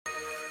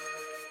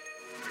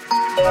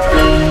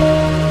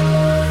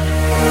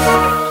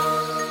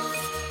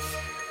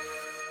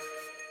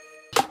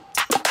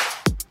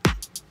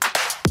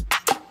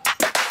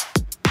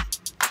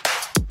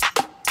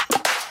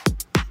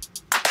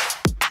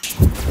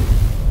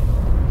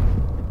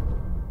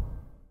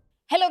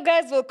Hello,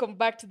 guys. Welcome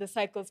back to the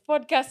Cycles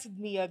Podcast with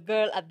me, your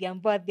girl at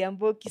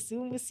Diambo,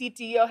 Kisumu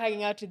City. You're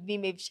hanging out with me,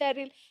 Maeve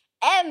Cheryl,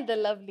 and the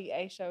lovely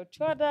Aisha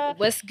Ochwada.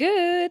 What's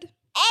good?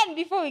 And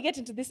before we get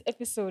into this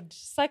episode,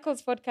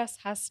 Cycles Podcast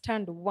has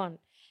turned one.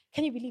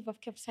 Can you believe I've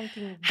kept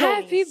something going,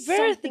 Happy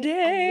something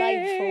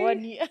alive for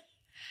 1 year?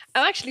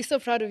 I'm actually so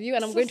proud of you,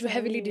 and I'm So going to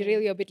heavily sorry.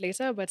 derail you a bit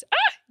later, but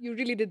you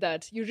really did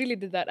that. You really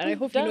did that. And I You've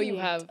hope you know done you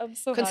it. have. I'm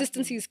so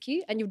Consistency happy. is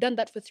key, and you've done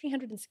that for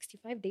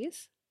 365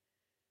 days.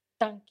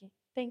 Thank you.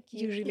 Thank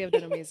you. You really have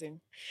done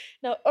amazing.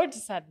 Now, on to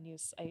sad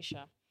news,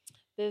 Aisha.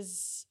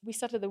 We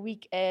started the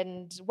week,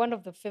 and one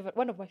of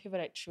my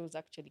favorite shows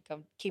actually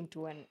came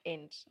to an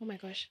end. Oh my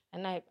gosh.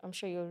 And I'm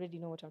sure you already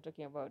know what I'm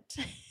talking about.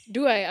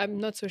 Do I? I'm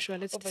not so sure.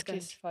 Let's Over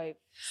discuss. 25.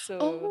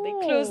 So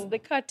they closed Oh. the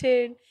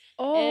curtain.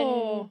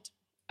 Oh. And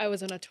I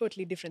was on a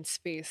totally different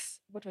space.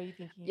 what were you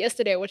thinking?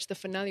 Yesterday, I watched the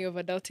finale of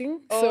Adulting.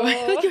 So I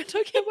Oh. thought you were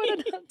talking about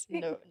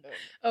Adulting. No.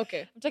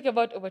 Okay. I'm talking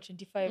about over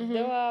 25. They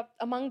Mhm. were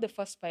among the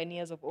first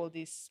pioneers of all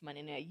this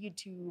manana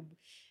YouTube,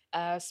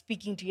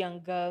 speaking to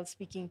young girls,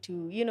 speaking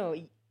to,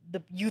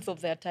 the youth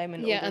of their time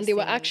and all Yeah, those and they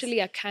were things. actually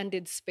a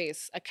candid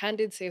space, a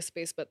candid safe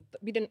space, but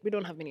we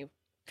don't have many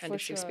candid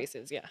safe sure.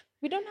 spaces. Yeah.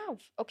 We don't have.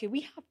 Okay,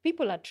 we have.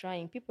 People are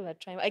trying.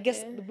 I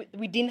guess Yeah.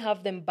 we didn't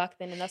have them back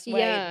then, and that's why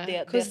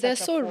Yeah, because they're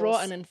such a so raw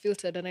force. and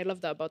unfiltered, and I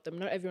love that about them.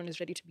 Not everyone is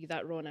ready to be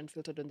that raw and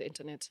unfiltered on the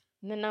internet.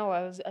 And then now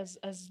I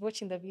was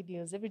watching the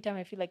videos. Every time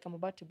I feel like I'm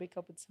about to break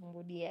up with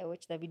somebody, I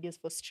watch the videos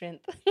for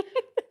strength.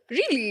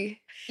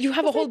 Really? You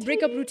have a Because I whole tell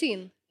breakup you-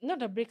 routine?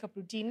 Not a breakup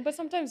routine, but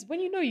sometimes when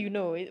you know, you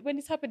know. When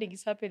it's happening,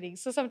 it's happening.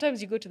 So sometimes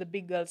you go to the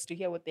big girls to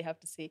hear what they have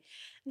to say,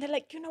 and they're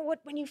like, you know what?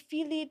 When you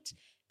feel it,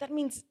 that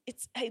means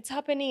it's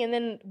happening, and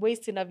then ways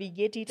to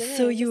navigate it. And then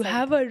So I'm just you like,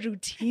 have a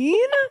routine?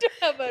 I don't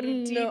have a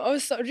routine. No, oh,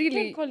 so I can't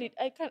really? call it.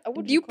 I can't. I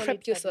wouldn't Do you call prep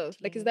it a yourself?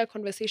 Like, is routine. that a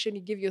conversation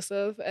you give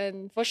yourself?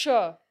 And For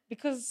sure.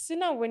 Because see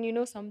now when you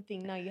know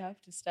something, now you have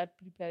to start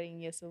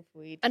preparing yourself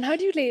for it. how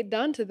do you lay it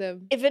down to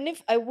them? Even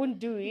if I won't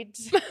do it,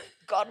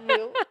 God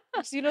will.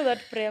 So you know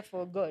that prayer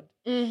for God.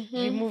 Mhm.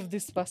 Remove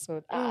this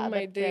person. Oh,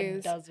 my that prayer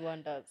days. does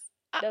wonders.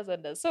 Ah. Does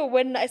wonders. So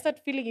when I start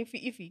feeling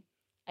iffy,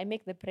 I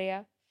make the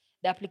prayer,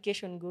 the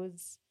application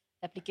goes,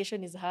 the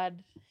application is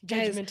hard,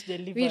 Guys, judgment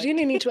delivered. We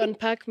really need to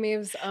unpack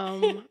Maeve's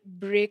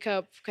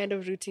breakup kind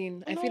of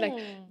routine. I feel like,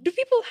 No. do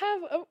people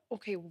have?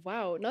 Okay,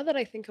 wow. Now that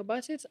I think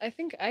about it, I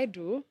think I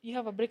do. You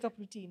have a breakup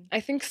routine. I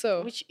think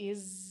so. Which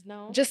is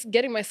now Just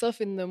getting myself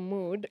in the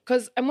mood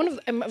because I'm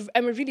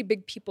a really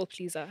big people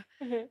pleaser.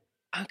 Mhm.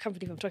 I can't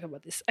believe I'm talking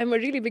about this. I'm a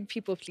really big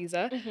people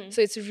pleaser, Mhm.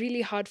 so it's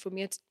really hard for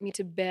me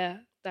to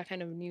bear that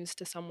kind of news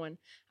to someone.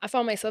 I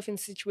found myself in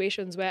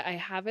situations where I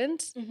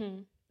haven't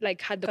Mhm.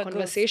 like had the Ka ghost.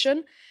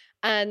 conversation,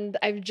 and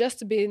I've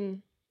just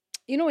been,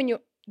 when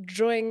you're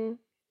drawing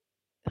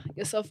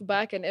yourself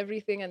back and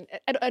everything, and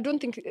I don't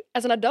think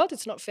as an adult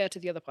it's not fair to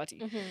the other party.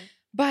 Mhm.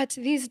 But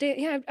these days,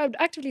 yeah, I would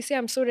actively say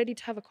I'm so ready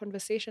to have a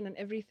conversation and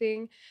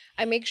everything.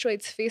 I make sure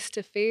it's face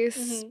to face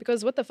Mhm.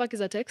 because what the fuck is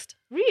a text?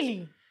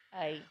 Really?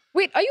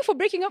 Wait, are you for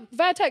breaking up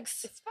via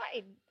text? It's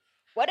fine.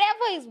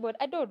 Whatever is what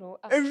I don't know.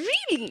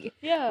 Really?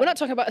 Yeah. We're not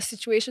talking about a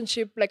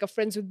situationship like a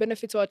friends with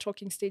benefits or a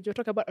talking stage. We're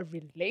talking about a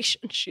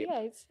relationship.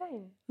 Yeah, it's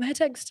fine. Via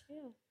text.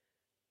 Yeah.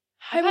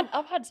 I'm-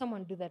 I've had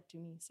someone do that to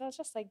me. So I was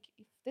just like,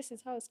 if this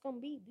is how it's gonna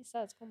be, this is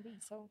how it's gonna be.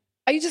 So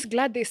Are you just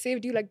glad they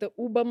saved you like the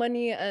Uber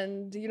money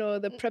and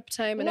the prep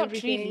time and not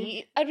everything?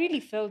 really. I really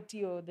felt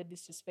the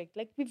disrespect.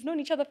 Like we've known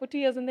each other for 2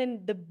 years, and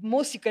then the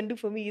most you can do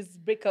for me is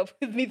break up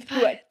with me through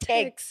a Via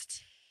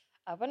text.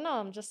 But now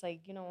I'm just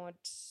like, you know what?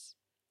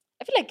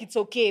 I feel like it's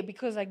okay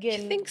because Do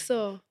again, you think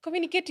so?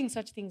 communicating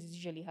such things is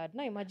usually hard.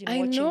 Now imagine I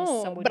watching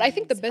know, somebody. but I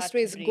think the best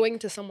way is going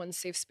to someone's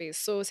safe space.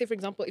 So, say for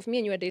example, if me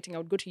and you are dating, I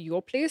would go to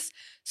your place.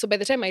 So by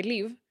the time I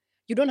leave,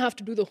 you don't have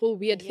to do the whole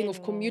weird thing of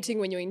Yeah, no. commuting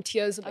when you're in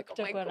tears. Like,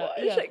 oh my gosh,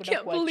 I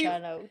can't believe.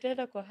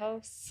 utaenda kwa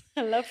house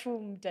alafu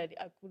mtani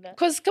akula.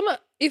 Because come on,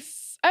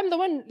 if I'm the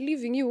one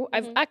leaving you,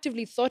 I've Mhm.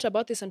 actively thought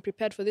about this and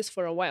prepared for this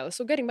for a while.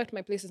 So getting back to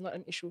my place is not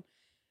an issue.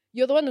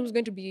 You're the one who's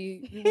going to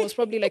be most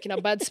probably like in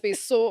a bad space.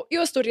 So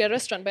your story a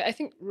restaurant, but I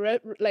think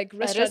restaurant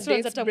Restaurants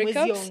dates hata mwezi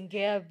breakups.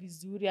 ongea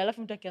vizuri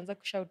alafu mtu akianza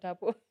kushout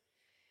hapo.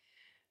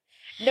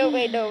 No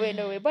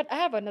way. But I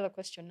have another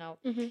question now.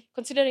 Mhm.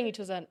 Considering it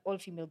was an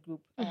all-female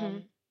group, Mhm.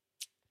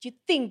 do you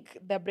think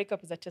the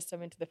breakup is a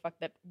testament to the fact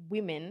that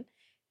women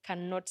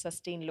cannot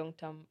sustain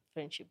long-term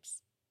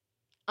friendships?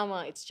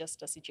 Ama it's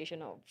just a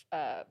situation of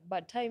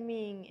bad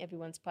timing,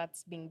 everyone's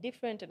paths being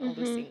different, and all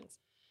those Mhm. things.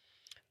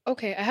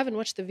 Okay, I haven't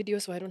watched the video,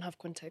 so I don't have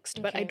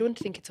context. But I Okay. don't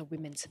think it's a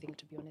women's thing,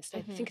 to be honest.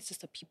 I think it's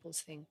just a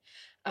people's thing.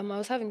 I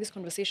was having this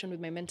conversation with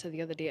my mentor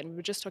the other day, and we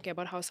were just talking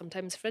about how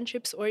sometimes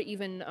friendships or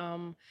even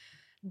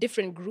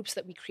different groups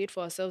that we create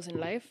for ourselves in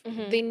life,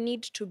 they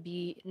need to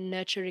be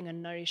nurturing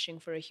and nourishing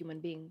for a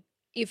human being.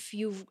 If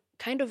you've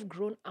kind of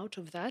grown out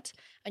of that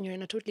and you're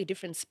in a totally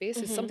different space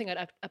is Mm-hmm. something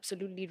I'd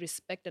absolutely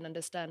respect and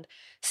understand.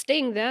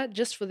 Staying there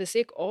just for the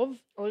sake of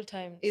All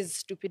times. is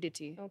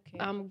stupidity. Okay.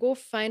 Go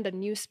find a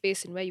new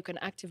space in where you can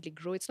actively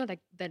grow. It's not like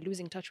they're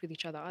losing touch with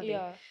each other, are they?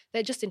 Yeah.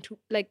 They're just in two,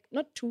 like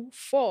not two,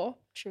 four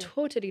True.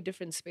 totally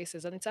different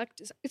spaces, and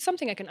it's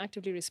something I can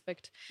actively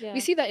respect. Yeah. We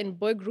see that in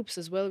boy groups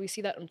as well. We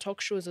see that on talk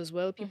shows as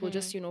well. People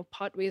just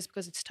part ways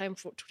because it's time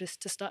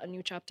to start a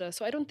new chapter.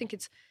 So I don't think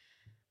it's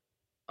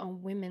a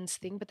women's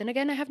thing, but then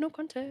again, I have no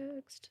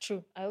context.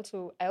 True. I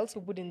also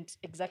wouldn't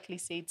exactly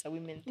say it's a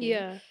women thing.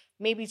 Yeah.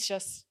 Maybe it's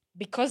just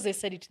because they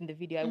said it in the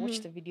video. I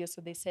watched the video,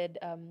 so they said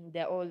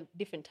they're all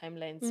different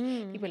timelines.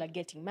 People are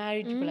getting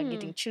married, people are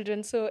getting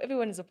children, so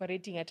everyone is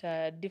operating at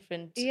a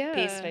different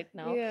pace right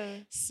now. Yeah.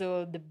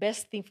 So the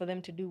best thing for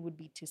them to do would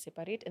be to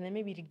separate and then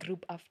maybe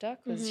regroup after,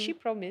 because she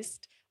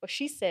promised, or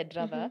she said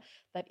rather,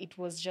 that it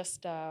was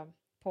just a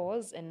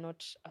pause and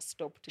not a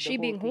stop to the She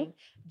whole being who? thing.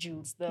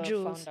 Jules, the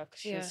Jules, founder.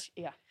 yeah.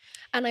 Yeah.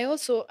 And I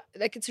also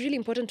like it's really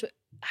important to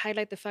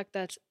highlight the fact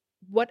that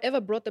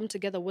whatever brought them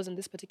together wasn't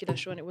this particular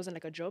show, and it wasn't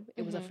like a job,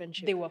 it was a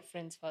friendship. They were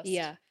friends first.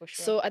 Yeah, for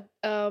sure.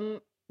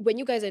 So when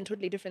you guys are in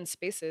totally different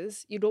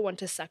spaces, you don't want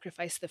to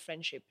sacrifice the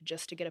friendship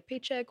just to get a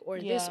paycheck or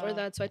this or Yeah.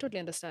 that. So I totally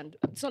understand.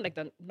 It's not like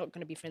they're not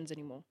going to be friends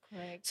anymore.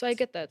 Correct. So I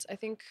get that. I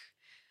think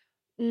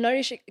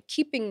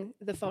keeping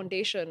the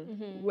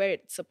foundation where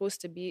it's supposed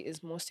to be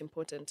is most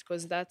important,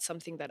 because that's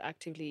something that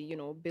actively,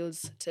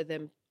 builds to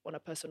them on a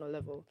personal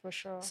level. For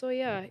sure. So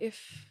yeah,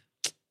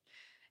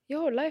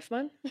 life,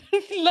 man.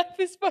 Life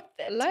is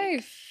pathetic.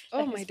 Life. Oh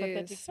Life my is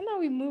pathetic. days. So now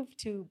we move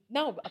to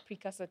a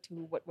precursor to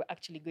what we're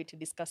actually going to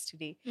discuss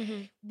today.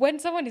 Mm-hmm. When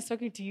someone is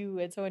talking to you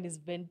and someone is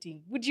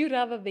venting, would you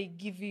rather they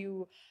give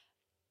you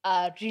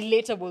a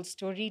relatable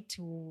story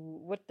to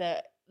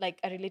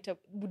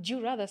would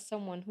you rather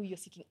someone who you're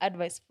seeking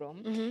advice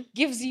from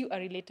gives you a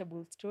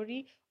relatable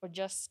story, or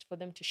just for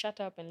them to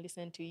shut up and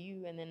listen to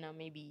you and then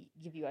maybe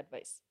give you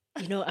advice?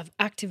 I've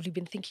actively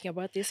been thinking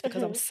about this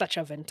because I'm such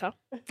a venter.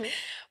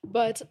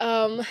 But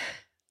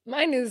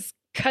mine is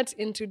cut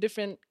into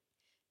different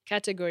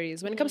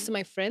categories. When it comes to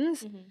my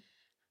friends,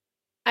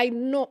 I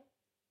know,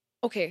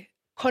 okay,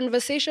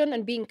 conversation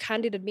and being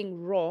candid and being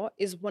raw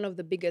is one of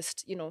the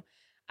biggest,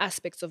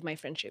 aspects of my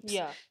friendships.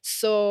 Yeah.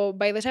 So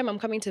by the time I'm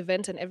coming to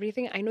vent and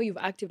everything, I know you've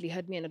actively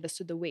heard me and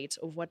understood the weight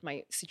of what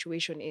my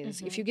situation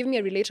is. If you give me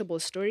a relatable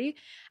story,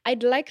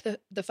 I'd like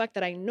the fact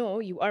that I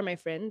know you are my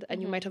friend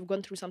and you might have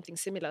gone through something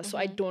similar, so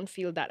I don't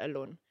feel that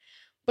alone.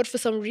 But for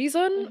some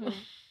reason,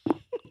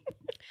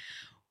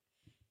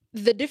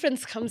 the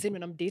difference comes in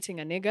when I'm dating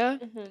a nigga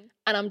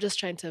and I'm just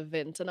trying to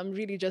vent and I'm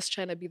really just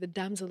trying to be the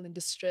damsel in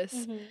distress.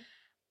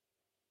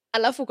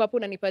 Alafu kwa hapo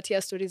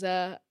unanipatia stories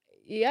za,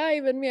 yeah,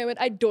 even me,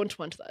 I don't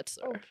want that,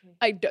 sir. Okay.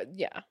 I don't,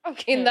 yeah.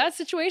 Okay. In that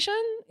situation,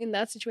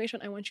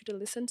 I want you to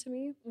listen to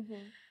me,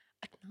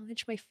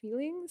 acknowledge my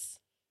feelings.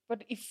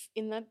 But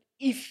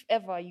if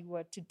ever you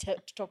were to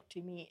talk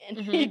to me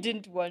and you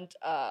didn't want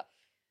a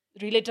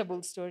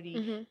relatable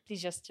story,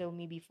 please just tell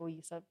me before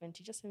you start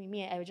venting. Just tell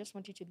me, I just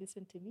want you to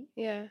listen to me.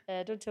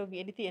 Yeah. Don't tell me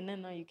anything, and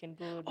then now you can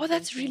go. Oh,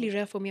 that's really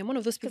rare for me. I'm one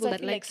of those people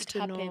that likes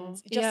to know.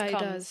 It just It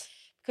comes. does.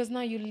 Because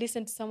now you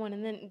listen to someone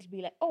and then it'll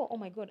be like, oh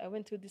my God, I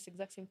went through this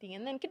exact same thing.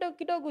 And then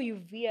kidogo you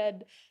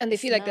veered. And they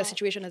feel like the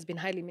situation has been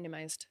highly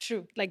minimized.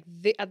 True. Like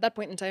at that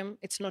point in time,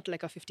 it's not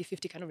like a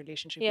 50-50 kind of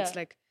relationship. Yeah. It's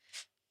like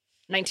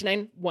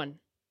 99-1.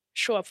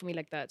 Show up for me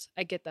like that.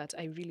 I get that.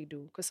 I really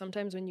do. Because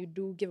sometimes when you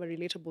do give a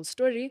relatable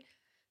story,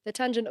 the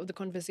tangent of the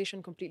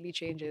conversation completely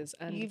changes.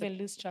 And you even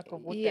lose track of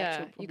what the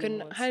actual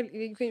problem was.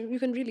 You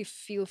can really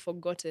feel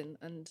forgotten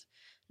and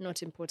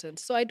not important.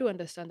 So I do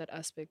understand that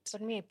aspect.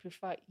 But me, I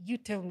prefer you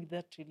tell me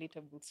that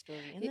relatable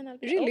story. And then I'll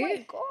be really? oh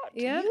my God,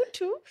 yeah? You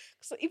too?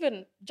 So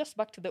even just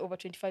back to the over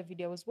 25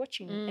 video I was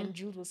watching, and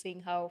Jules was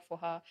saying how for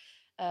her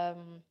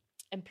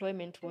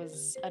employment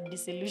was a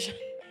disillusion.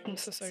 I'm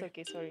so sorry.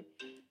 Okay, sorry.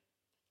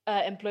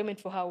 Employment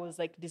for her was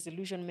like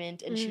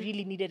disillusionment, and she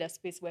really needed a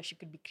space where she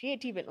could be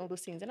creative and all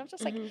those things. And I was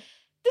just like,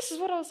 this is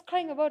what I was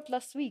crying about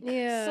last week.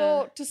 Yeah.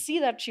 So to see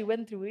that she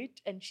went through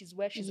it and she's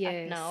where she's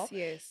at now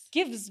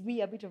gives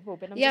me a bit of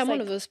hope. And I'm one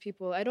of those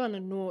people. I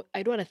don't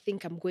want to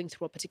think I'm going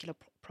through a particular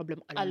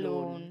problem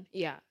alone.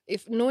 Yeah.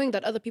 If knowing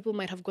that other people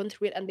might have gone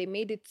through it and they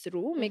made it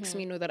through makes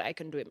me know that I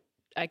can do it.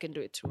 I can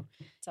do it too.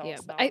 Yeah,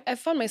 but I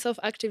found myself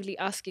actively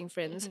asking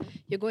friends,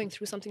 you're going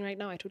through something right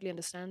now, I totally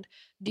understand.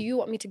 Do you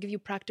want me to give you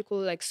practical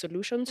like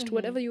solutions to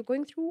whatever you're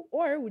going through?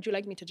 Or would you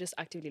like me to just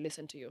actively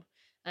listen to you?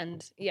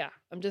 And yeah,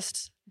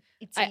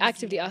 I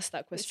actively ask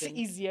that question. It's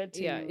easier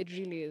to... Yeah, it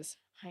really is.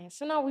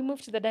 So now we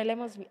move to the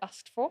dilemmas we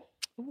asked for.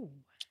 Ooh.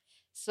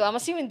 So I'm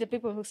assuming the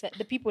people who sent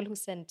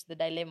the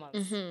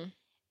dilemmas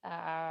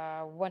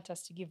want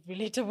us to give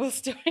relatable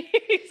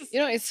stories.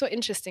 It's so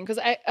interesting because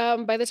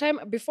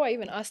before I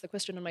even asked the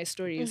question on my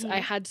stories, I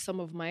had some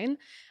of mine,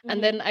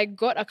 and then I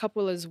got a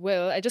couple as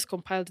well. I just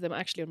compiled them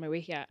actually on my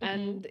way here,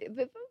 and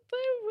they're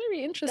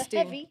very interesting.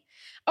 They're heavy.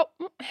 Oh,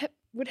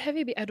 Would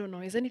heavy be? I don't know.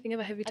 Is anything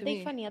ever heavy to me? Are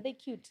they funny? Are they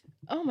cute?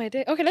 Oh my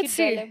day. Okay, let's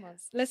Cute see.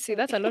 dilemmas. Let's see.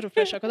 That's a lot of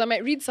pressure because I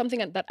might read something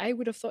that I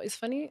would have thought is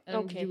funny, and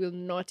Okay. you will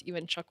not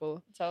even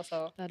chuckle.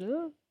 So.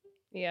 That'll,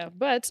 yeah.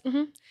 But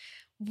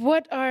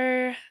what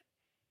are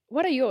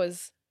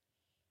yours?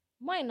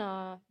 Mine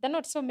are. They're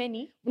not so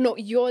many. No,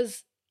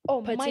 yours.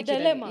 Oh, my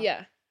particularly. dilemma.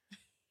 Yeah.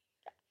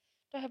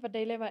 Do I have a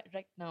dilemma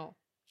right now?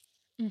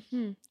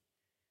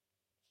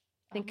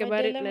 Think My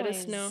about it. dilemma Let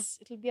us know.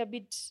 It'll be a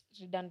bit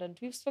redundant.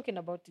 We've spoken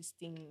about this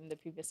thing in the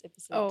previous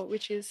episode. Oh,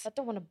 which is? I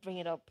don't want to bring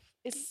it up.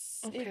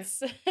 It's Okay.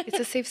 it's It's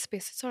a safe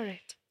space. It's all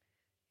right.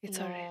 It's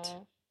all right.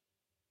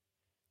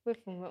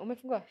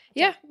 Umefungua?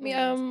 Yeah.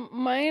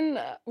 Mine.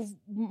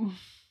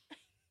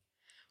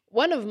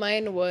 One of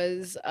mine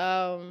was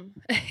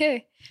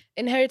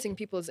inheriting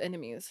people's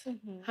enemies.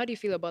 How do you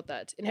feel about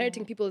that?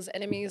 Inheriting people's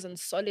enemies and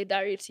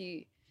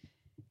solidarity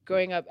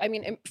growing up. I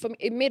mean, for me,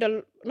 it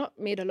not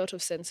made a lot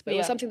of sense, but it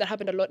was something that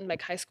happened a lot in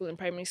like high school and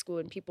primary school,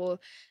 and people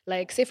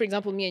like, say for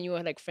example, me and you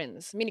are like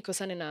friends. Mini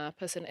Kosanina,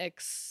 person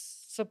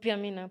X. So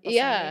Piamina, person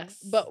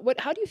X. But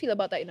how do you feel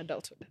about that in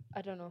adulthood?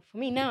 I don't know. For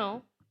me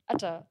now,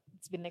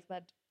 it's been like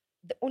that.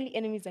 The only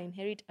enemies I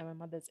inherit are my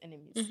mother's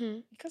enemies.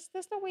 Because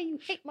there's no way you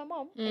hate my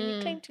mom and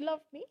you claim to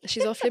love me.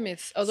 She's off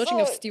limits. I was watching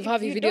a Steve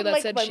Harvey video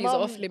that said she's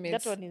off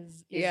limits. That one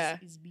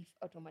is beef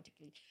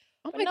automatically.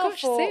 Oh my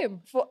gosh,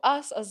 same. For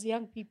us as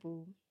young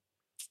people,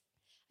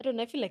 I don't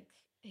know, I feel like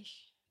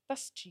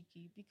that's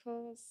tricky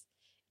because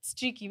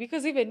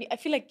even I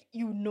feel like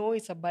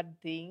it's a bad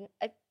thing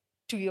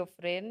to your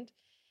friend.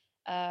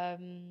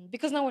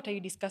 Because now what are you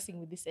discussing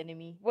with this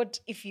enemy? What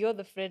if you're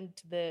the friend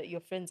to your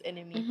friend's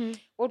enemy?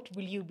 What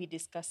will you be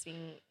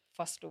discussing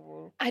first of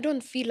all? I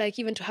don't feel like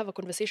even to have a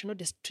conversation or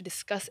to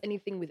discuss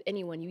anything with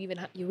anyone, you even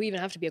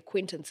have to be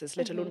acquaintances,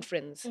 let alone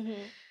friends.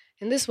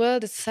 In this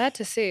world, it's sad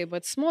to say,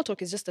 but small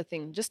talk is just a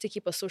thing, just to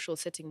keep a social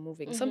setting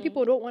moving. Some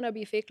people don't want to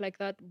be fake like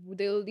that.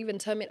 They'll even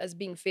term it as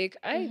being fake.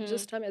 I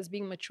just term it as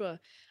being mature.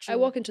 True. I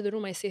walk into the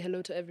room, I say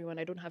hello to everyone.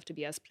 I don't have to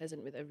be as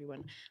pleasant with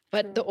everyone.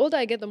 But the older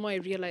I get, the more I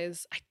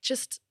realize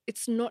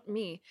it's not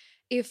me.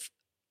 If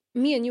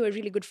me and you are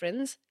really good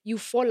friends, you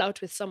fall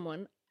out with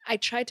someone, I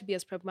try to be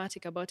as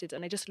pragmatic about it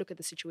and I just look at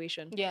the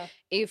situation. Yeah.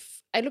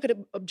 If I look at it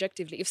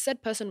objectively, if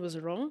said person was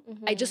wrong,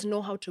 I just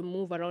know how to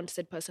move around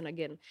said person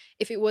again.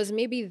 If it was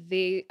maybe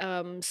they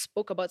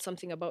spoke about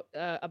something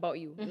about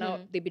you, now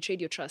they betrayed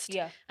your trust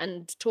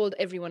and told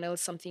everyone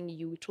else something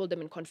you told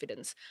them in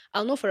confidence,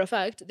 I'll know for a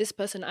fact this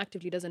person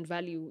actively doesn't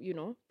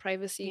value,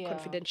 privacy,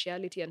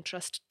 confidentiality and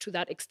trust to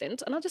that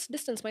extent, and I'll just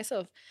distance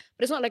myself.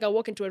 But it's not like I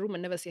walk into a room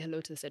and never say hello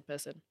to the said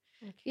person.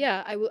 Okay.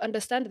 Yeah, I will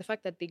understand the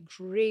fact that they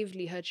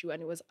gravely hurt you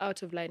and it was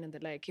out of line and the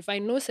like. If I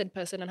know said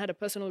person and had a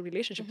personal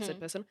relationship with said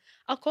person,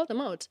 I'll call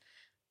them out.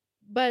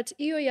 But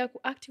iyo ya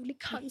actively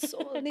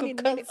cancel. Oh my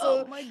god.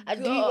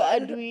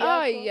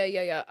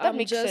 Yeah. That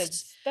makes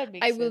sense.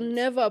 I will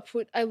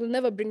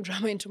never bring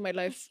drama into my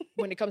life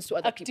when it comes to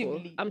other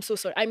people. I'm so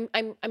sorry.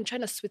 I'm trying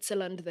to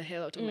Switzerland the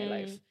hell out of my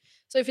life.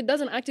 So if it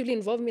doesn't actively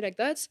involve me like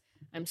that,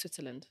 I'm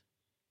Switzerland.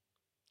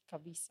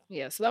 Kabisa.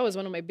 Yeah, so that was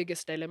one of my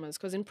biggest dilemmas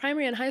because in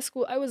primary and high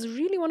school, I was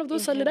really one of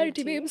those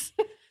solidarity babes.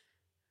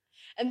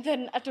 And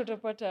then at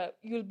Otapata,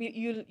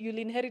 you'll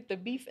inherit the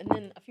beef, and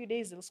then a few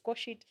days they'll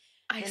squash it.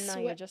 And now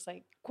you're just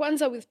like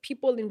Kwanzaa with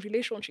people in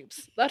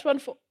relationships. That one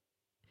for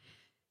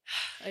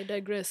I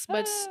digress.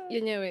 But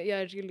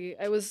really.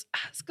 I was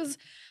because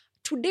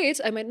to date,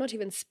 I might not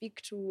even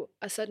speak to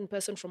a certain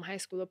person from high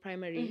school or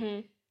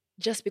primary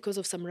just because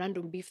of some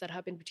random beef that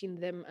happened between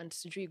them and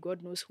Sujui,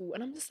 God knows who.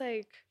 And I'm just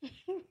like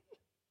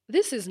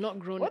this is not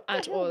grown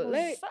at all.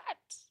 Like that?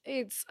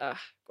 It's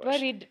Do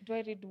I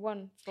read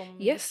one from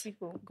these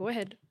people? Go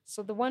ahead.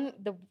 So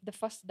the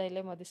first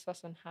dilemma this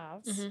person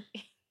has.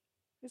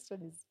 This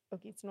one is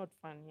okay. It's not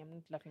funny. I'm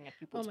not laughing at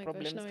people's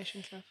problems. Gosh, now I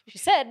shouldn't laugh. She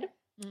said,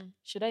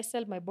 "Should I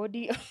sell my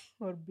body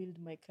or build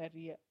my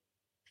career?"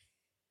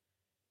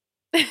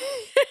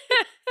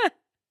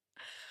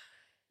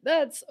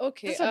 That's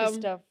okay. This one is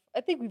tough.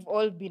 I think we've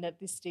all been at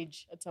this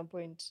stage at some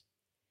point.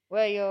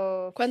 Where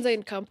you're Kwanzaa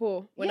in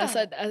Campo, when I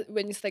said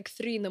when it's like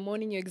 3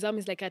 a.m, your exam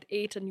is like at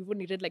 8 and you've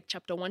only read like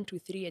chapter 1, 2,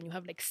 3 and you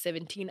have like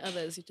 17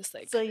 others, you're just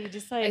like, so you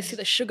decide. I see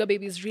the sugar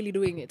babies really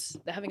doing it.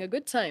 They're having a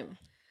good time.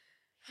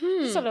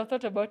 This one I've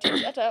thought about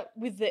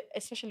it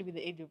especially with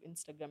the age of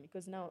Instagram,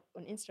 because now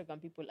on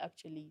Instagram people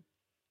actually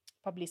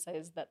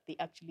publicize that they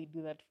actually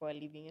do that for a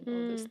living and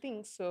all those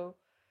things. So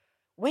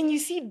when you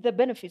see the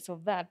benefits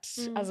of that,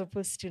 as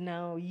opposed to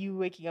now you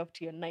waking up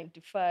to your 9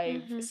 to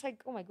 5, it's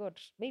like, oh my God,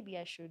 maybe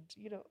I should,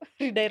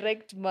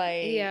 redirect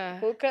my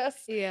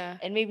focus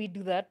and maybe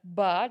do that.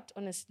 But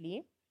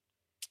honestly,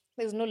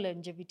 there's no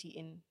longevity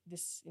in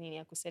this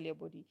to sell your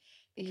body,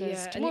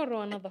 because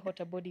tomorrow another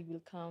hotter body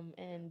will come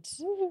and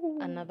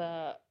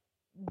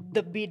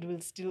the bid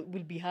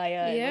will be higher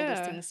and all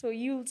those things. So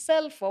you'll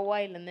sell for a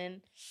while and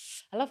then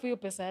alafu hiyo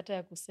pesa hata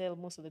ya kusell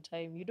most of the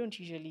time you don't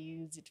usually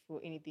use it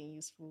for anything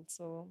useful.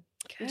 So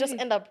you just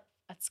end up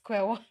at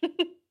square one.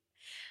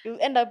 You'll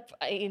end up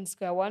in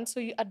square one.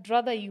 So I'd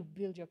rather you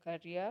build your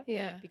career,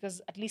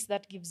 because at least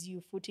that gives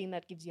you footing,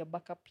 that gives you a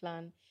backup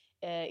plan.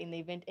 in the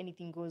event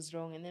anything goes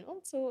wrong, and then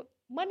also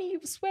money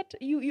you've sweat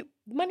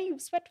money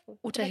you've sweat for.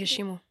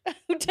 Utaheshimu.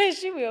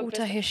 Utaheshimu your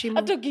pesa. Utaheshimu.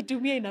 Hata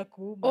ukitumia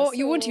inakuuma. Oh,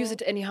 you won't use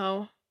it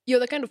anyhow. You're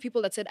the kind of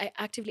people that said, I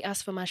actively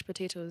asked for mashed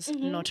potatoes,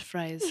 not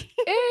fries.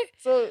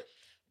 So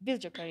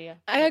build your career.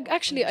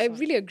 I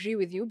really agree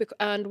with you.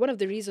 And one of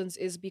the reasons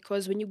is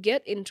because when you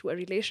get into a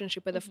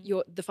relationship where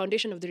the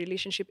foundation of the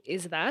relationship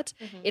is that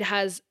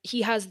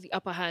he has the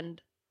upper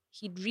hand.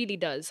 He really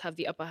does have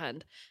the upper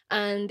hand.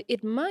 And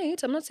it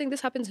might, I'm not saying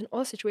this happens in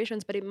all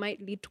situations, but it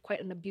might lead to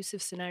quite an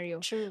abusive scenario.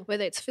 True.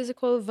 Whether it's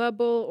physical,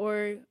 verbal,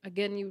 or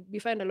again, we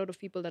find a lot of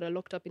people that are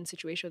locked up in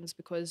situations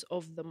because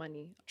of the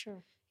money.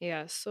 True.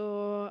 Yeah.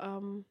 So,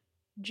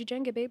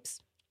 jijenge,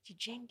 babes.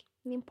 Jijenge.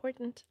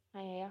 Important.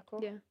 Yeah.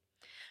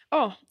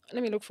 Oh,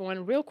 let me look for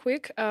one real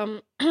quick.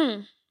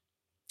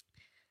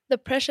 The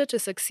pressure to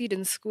succeed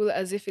in school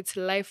as if it's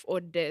life or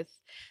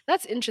death.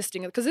 That's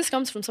interesting because this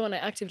comes from someone I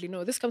actively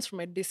know. This comes from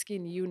my disky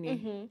in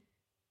uni.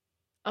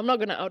 I'm not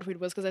gonna out who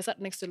it was because I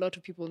sat next to a lot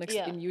of people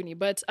in uni.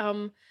 But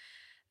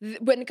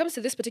when it comes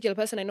to this particular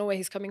person, I know where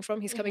he's coming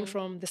from. He's coming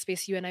from the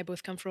space you and I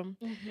both come from,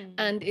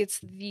 and it's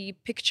the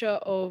picture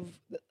of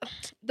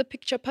the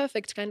picture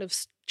perfect kind of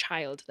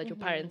child that your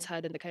parents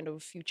had and the kind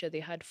of future they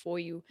had for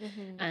you,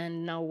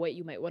 and now what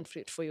you might want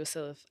for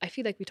yourself. I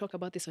feel like we talk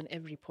about this on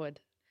every pod.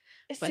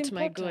 But important.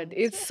 My God,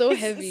 it's so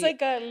heavy. It's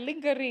like a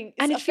lingering.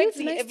 And it feels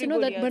nice to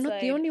know that we're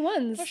not the only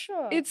ones. For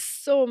sure. It's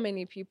so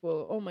many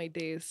people. Oh my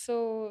days.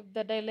 So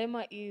the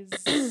dilemma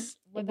is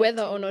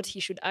whether or not he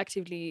should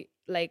actively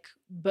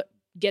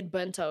get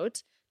burnt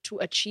out to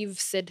achieve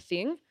said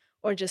thing,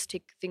 or just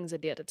take things a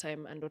day at a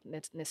time and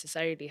not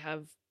necessarily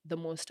have the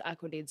most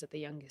accolades at the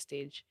youngest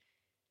age.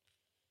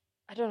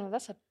 I don't know.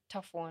 That's a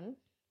tough one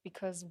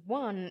because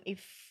one,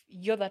 if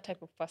you're that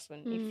type of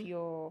person, if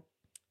you're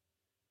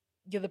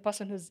the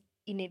person who's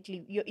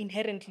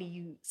inherently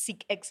you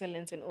seek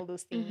excellence and all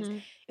those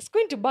things, it's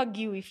going to bug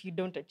you if you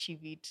don't achieve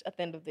it at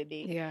the end of the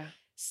day. Yeah.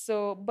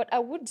 So, but I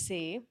would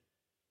say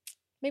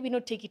maybe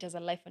not take it as a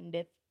life and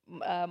death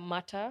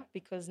matter,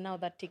 because now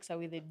that takes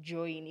away the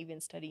joy in even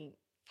studying.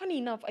 Funny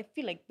enough, I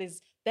feel like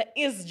there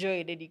is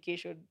joy in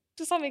education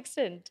to some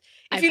extent.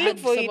 If you look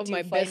for some of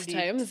my best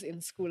times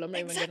in school, I'm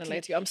not even gonna lie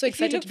to you. I'm so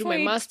excited to do my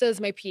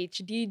master's, my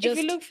PhD. If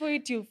you look for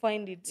it, you'll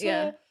find it.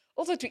 So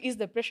also to ease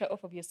the pressure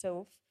off of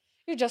yourself,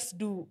 you just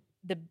do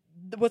the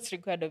what's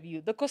required of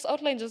you. The course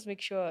outline, just make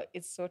sure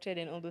it's sorted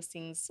and all those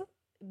things. So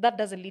that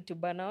doesn't lead to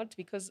burnout,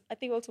 because I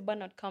think also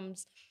burnout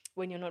comes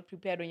when you're not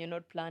prepared, when you're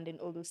not planned and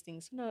all those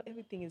things. So now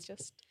everything is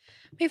just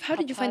Babe, how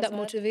did you find that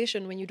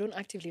motivation when you don't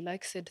actively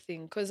like said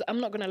thing? Because I'm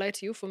not going to lie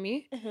to you, for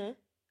me,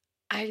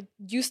 I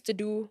used to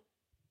do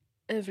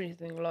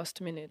everything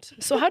last minute.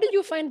 So how did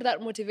you find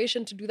that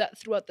motivation to do that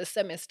throughout the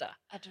semester?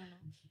 I don't know.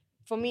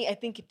 For me, I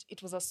think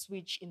it was a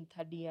switch in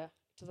third year.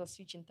 It was a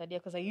switch in third year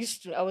because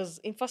I was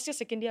in first year,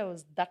 second year, I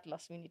was that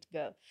last minute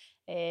girl,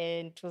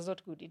 and it was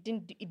not good. It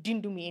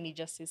didn't do me any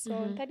justice.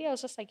 So in third year, I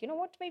was just like, you know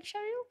what, babe,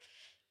 Cheryl,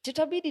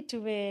 tutabidi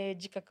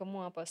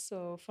tumejikakamua hapa.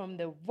 So from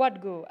the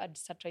word go, I'd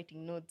start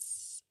writing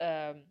notes,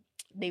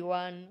 day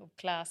one of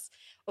class,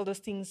 all those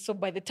things. So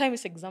by the time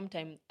it's exam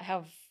time, I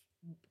have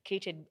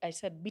created, I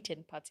said,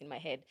 beaten parts in my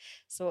head.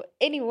 So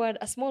any word,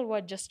 a small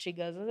word just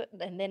triggers,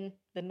 and then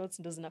the notes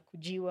ndo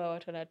zinakujiwa,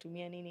 watu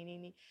wanatumia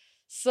nini.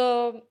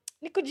 So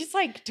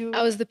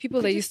I was the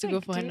people that used to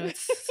go for her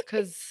notes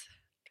because,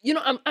 you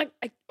know,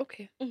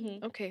 okay.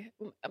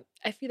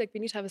 I feel like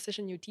we need to have a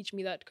session. You teach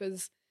me that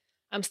because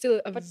I'm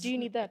still. But do you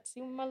need that?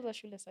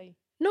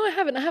 No, I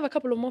haven't. I have a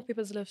couple of more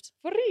papers left.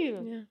 For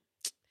real? Yeah.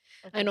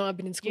 Okay. I know I've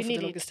been in school for the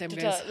longest time,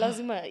 guys.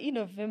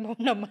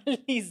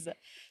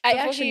 I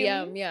actually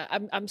am. Yeah,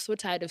 I'm so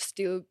tired of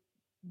still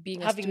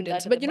being a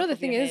student. But you know, the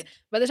thing is,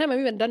 by the time I'm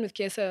even done with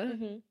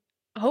KSL,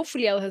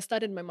 hopefully I'll have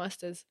started my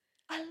master's.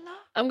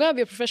 I'm going to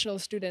be a professional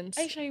student.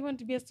 Aisha, you want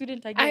to be a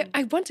student again?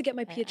 I want to get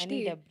my PhD. I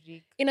need a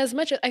break. In as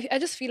much as I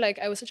just feel like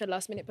I was such a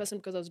last minute person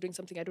because I was doing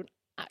something I don't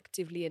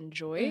actively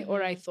enjoy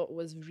or I thought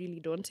was really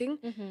daunting.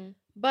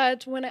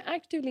 But when I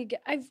actively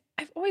I've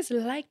always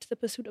liked the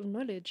pursuit of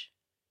knowledge.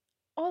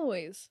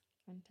 Always.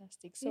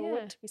 Fantastic. So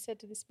what we said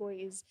to this boy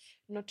is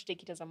not to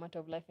take it as a matter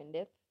of life and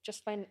death.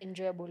 Just find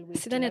enjoyable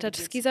ways. Sidhani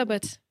atatusikiza,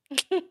 but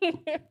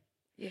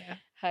yeah.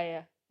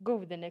 Higher. Go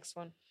with the next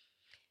one.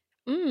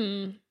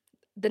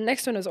 The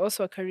next one is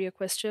also a career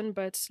question,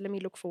 but let me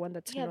look for one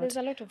that's not. There's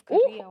a lot of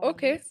career ones.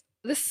 Okay.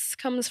 This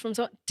comes from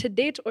to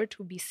date or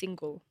to be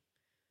single.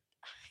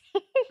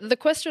 The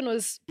question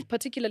was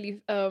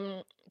particularly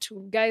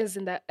to guys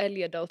in that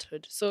early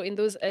adulthood. So in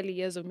those early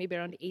years of maybe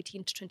around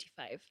 18 to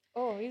 25.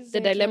 The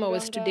dilemma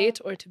was to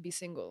date or to be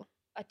single.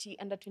 At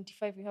under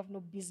 25, you have no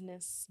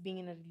business being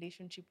in a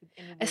relationship with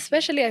anybody.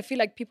 Especially, I feel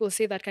like people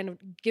say that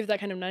give that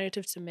kind of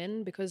narrative to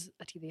men because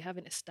they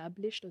haven't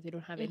established or they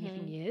don't have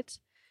anything yet.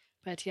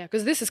 But yeah,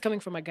 because this is coming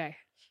from a guy.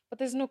 But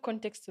there's no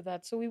context to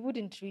that. So we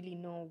wouldn't really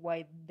know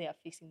why they are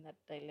facing that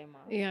dilemma.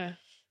 Yeah.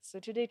 So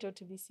to date or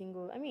to be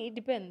single, I mean, it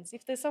depends.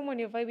 If there's someone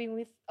you're vibing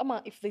with,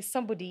 if there's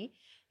somebody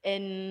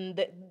and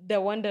they're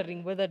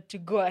wondering whether to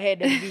go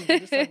ahead and be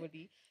with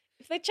somebody,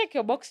 if they check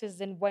your boxes,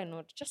 then why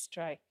not? Just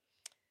try.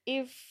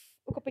 If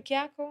uko peke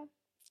yako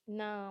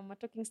na my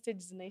talking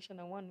stage zinaisha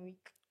na 1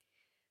 week,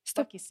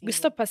 Stop. baki We single.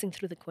 stop passing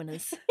through the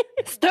corners.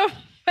 Stop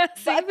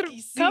passing through.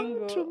 Baki Come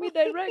single. to me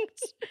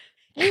direct.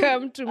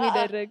 Come to me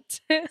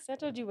direct. So I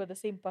told you we're the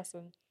same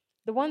person.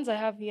 The ones I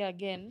have here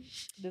again,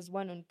 there's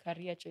one on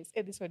career choice.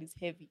 This one is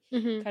heavy.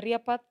 Career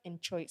path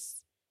and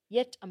choice.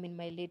 Yet I'm in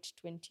my late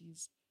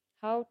 20s.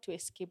 How to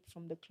escape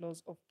from the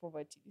claws of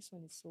poverty. This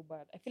one is so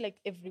bad. I feel like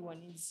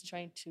everyone is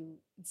trying to,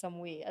 in some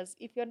way, as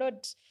if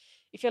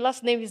if your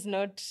last name is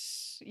not,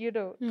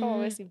 kama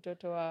wewe si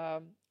mtoto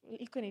wa,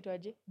 iko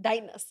inaitwaje?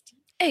 Dynasty.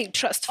 Hey,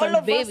 trust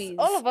fund babies.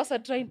 All of us are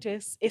trying to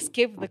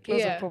escape the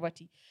claws of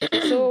poverty.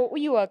 So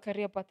you are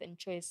career path and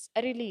choice.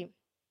 I really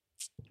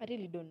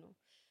don't know.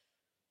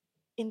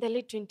 In the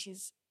late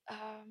 20s, I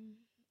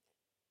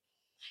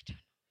don't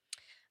know.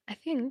 I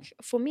think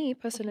for me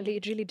personally,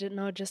 it really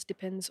now just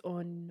depends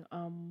on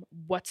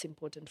what's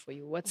important for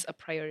you, what's a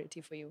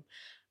priority for you.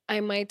 I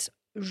might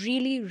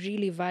really,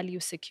 really value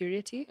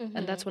security,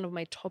 and that's one of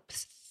my top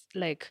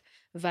like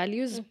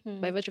values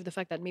by virtue of the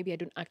fact that maybe I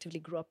don't actively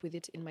grow up with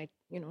it in my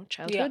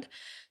childhood.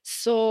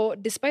 So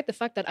despite the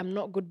fact that I'm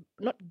not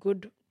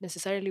good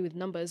necessarily with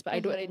numbers, but I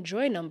don't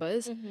enjoy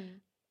numbers.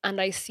 And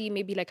I see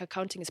maybe like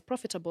accounting is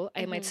profitable,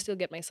 I might still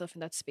get myself in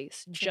that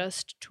space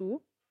just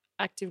to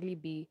actively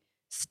be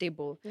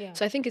stable.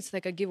 So I think it's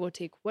like a give or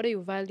take. What are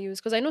your values?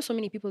 Because I know so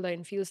many people that are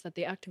in fields that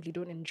they actively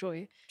don't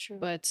enjoy,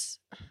 but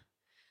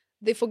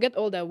they forget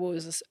all their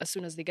woes as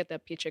soon as they get their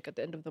paycheck at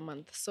the end of the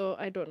month. So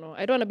I don't know.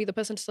 I don't want to be the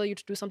person to tell you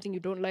to do something you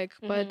don't like,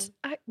 but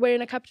we're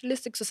in a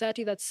capitalistic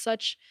society that's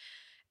such...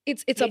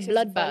 It's a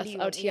bloodbath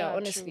out here,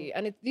 honestly.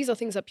 And these are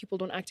things that people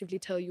don't actively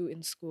tell you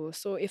in school.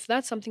 So if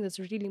that's something that's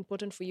really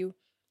important for you,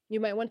 you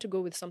might want to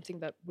go with something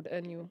that would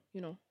earn you,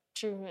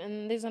 True.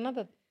 And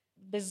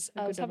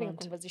I was having a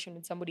conversation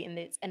with somebody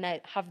and I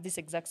have this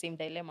exact same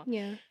dilemma.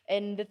 Yeah.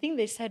 And the thing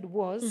they said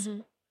was,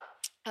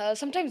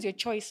 sometimes your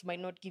choice might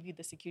not give you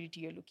the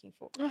security you're looking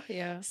for. Oh,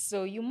 yeah.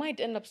 So you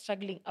might end up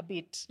struggling a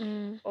bit.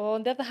 Or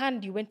on the other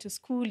hand, you went to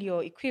school,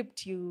 you're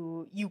equipped,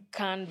 you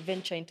can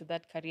venture into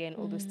that career and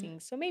all those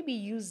things. So maybe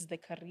use the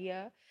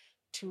career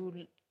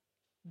to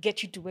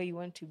get you to where you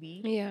want to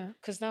be. Yeah.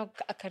 Because now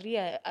a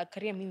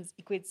career means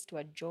equates to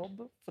a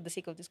job for the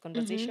sake of this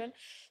conversation.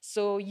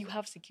 So you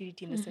have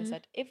security in the sense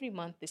that every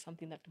month there's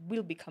something that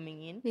will be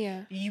coming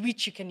in,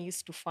 which you can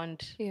use to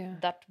fund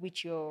that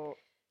which you're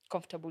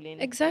comfortable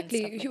in.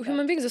 Exactly.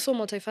 Human beings are so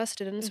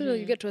multifaceted, and as soon as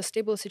you get to a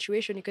stable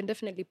situation, you can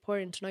definitely pour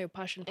into now your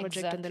passion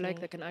project and the like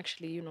that can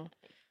actually,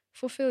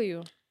 fulfill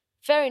you.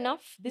 Fair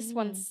enough. This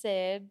one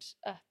said,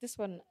 this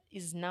one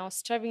is now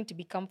striving to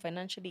become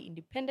financially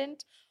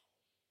independent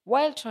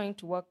while trying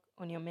to work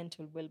on your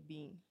mental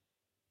well-being.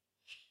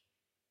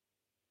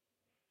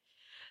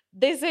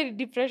 They say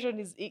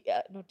depression is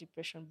not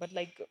depression, but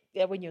like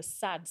when you're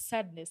sad,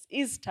 sadness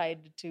is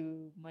tied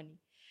to money.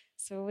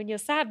 So when you're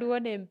sad,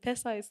 one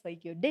M-Pesa is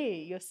like your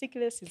day, your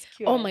sickness is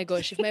cured. Oh my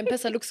gosh, if my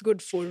M-Pesa looks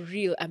good for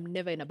real, I'm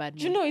never in a bad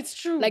mood. Do you know it's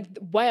true? Like,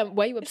 why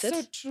are you upset?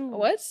 It's so true.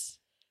 What?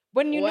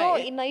 When you know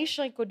in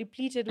Aisha iko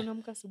depleted,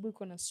 unamka asubuhi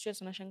uko na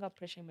stress, unashanga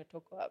pressure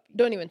imetoka wapi.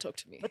 Don't even talk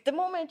to me. But the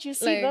moment you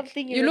see that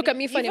thing, you look at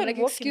me funny, I'm like,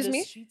 excuse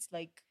me? Streets,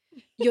 like,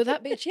 you're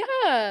that bitch.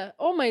 Yeah.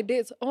 Oh my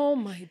days.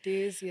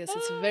 Yes,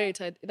 it's very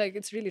tight. Like,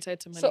 it's really tight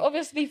to money. So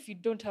obviously, if you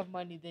don't have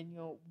money, then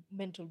your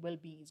mental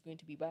well-being is going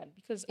to be bad,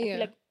 because I feel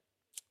like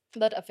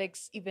that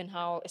affects even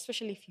how,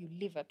 especially if you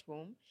live at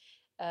home,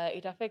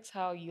 it affects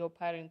how your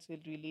parents will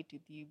relate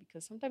with you,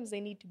 because sometimes they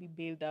need to be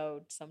bailed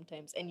out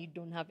sometimes and you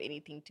don't have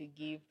anything to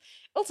give.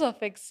 Also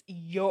affects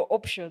your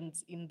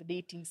options in the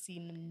dating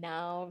scene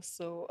now.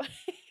 So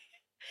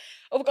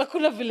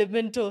hakuna vile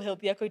mental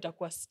health yako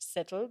itakuwa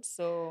settled.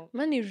 So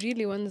money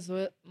really runs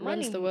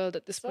the world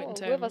at this point in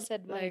time. Whoever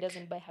said money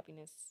doesn't buy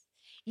happiness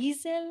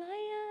is a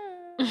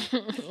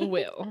liar.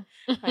 Well,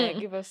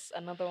 give us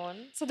another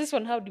one. So this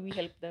one, how do we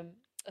help them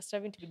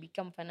striving to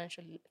become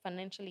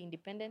financially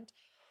independent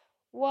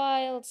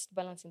whilst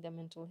balancing their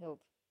mental health?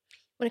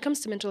 When it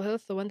comes to mental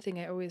health, the one thing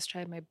I always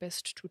try my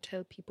best to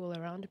tell people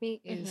around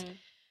me is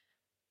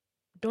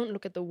don't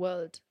look at the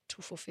world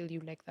to fulfill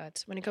you like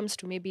that. When it comes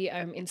to maybe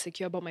I'm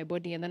insecure about my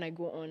body and then I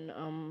go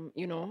on,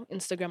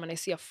 Instagram and I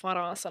see a fat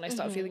ass and I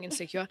start feeling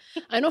insecure.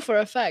 I know for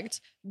a fact,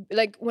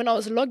 like when I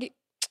was logging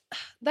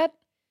that,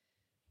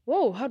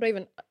 how do I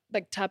even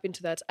like tap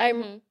into that?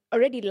 I'm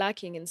already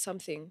lacking in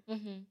something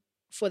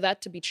for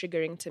that to be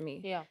triggering to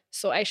me. Yeah.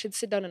 So I should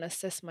sit down and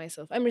assess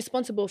myself. I'm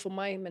responsible for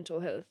my mental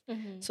health.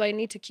 So I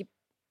need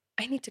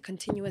to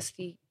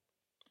continuously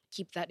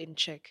keep that in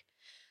check.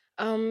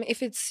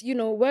 If it's,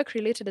 work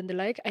related and the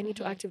like, I need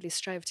to actively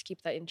strive to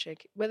keep that in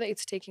check, whether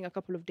it's taking a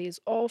couple of days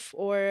off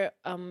or,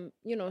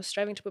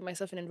 striving to put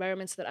myself in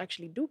environments that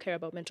actually do care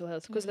about mental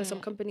health, because there's some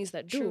companies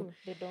that do. True,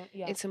 they don't.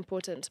 Yeah. It's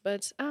important.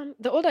 But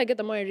the older I get,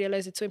 the more I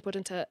realize it's so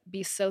important to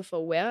be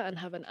self-aware and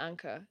have an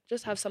anchor.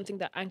 Just have something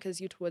that anchors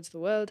you towards the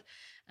world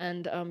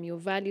and your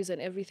values and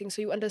everything.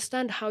 So you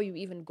understand how you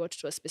even got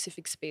to a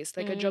specific space,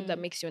 like a job that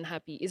makes you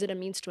unhappy. Is it a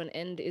means to an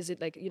end? Is it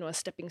like, a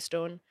stepping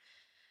stone?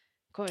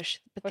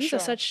 Gosh, but For these are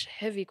sure. such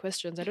heavy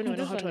questions. I don't even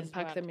know This how to one is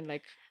unpack them bad. in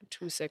like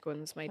 2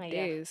 seconds. My Yeah.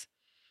 days.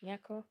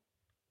 Yako.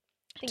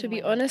 Think To be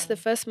mine are honest, the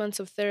done. first months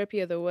of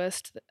therapy are the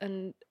worst.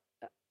 And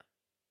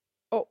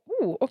oh,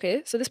 ooh,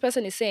 okay. So this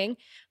person is saying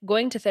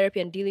going to therapy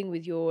and dealing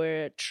with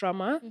your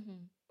trauma,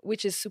 Mm-hmm.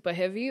 which is super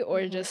heavy, or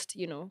Mm-hmm. just,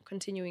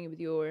 continuing with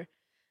your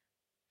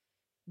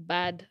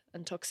bad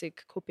and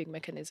toxic coping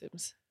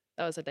mechanisms.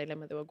 That was a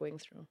dilemma they were going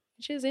through,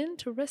 which is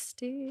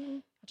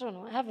interesting. I don't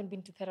know. I haven't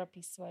been to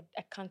therapy, so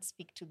I can't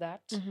speak to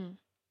that. Mm-hmm.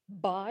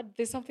 But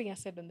there's something I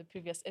said on the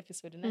previous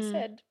episode, and I Mm.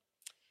 said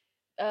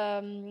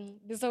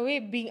there's a way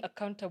being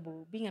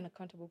accountable, being an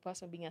accountable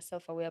person, being a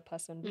self-aware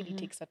person really Mm-hmm.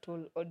 takes a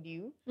toll on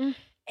you. Mm.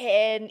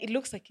 And it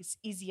looks like it's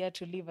easier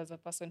to live as a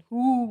person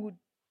who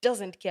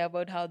doesn't care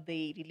about how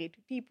they relate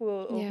to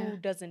people, or Yeah. who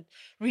doesn't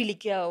really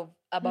care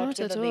about Not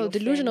whether at they all.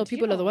 Delusional offend,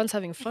 people are the ones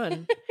having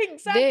fun. They're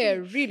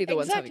exactly. really the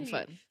ones having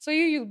Exactly. fun. So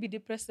you'll be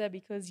depressed there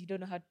because you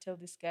don't know how to tell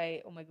this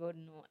guy, oh my god,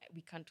 no,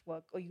 we can't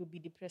work. Or you'll be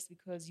depressed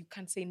because you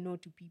can't say no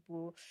to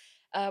people.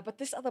 But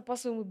this other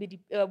person will be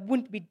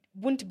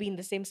won't be in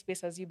the same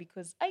space as you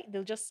because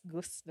they'll just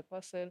ghost the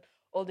person,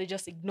 or they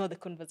just ignore the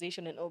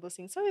conversation and all those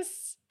things. So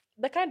it's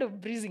the kind of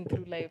breezing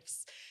through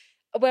lives.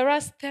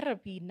 Whereas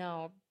therapy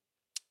now,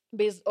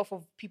 based off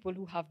of people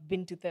who have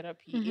been to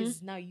therapy, Mm-hmm.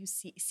 is now you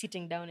see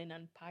sitting down and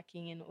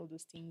unpacking and all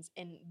those things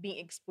and being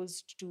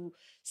exposed to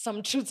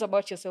some truths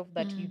about yourself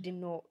that you Mm.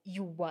 didn't know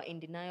you were in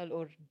denial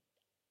or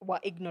were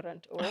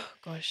ignorant of, Oh,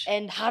 gosh.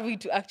 and having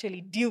to actually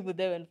deal with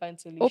them and find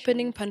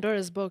Opening solutions.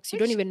 Pandora's box. You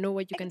don't Which even know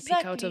what you can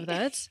pick out of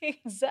exactly,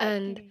 that.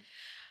 And exactly.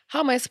 how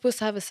am I supposed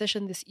to have a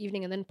session this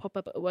evening and then pop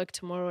up at work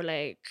tomorrow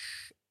like,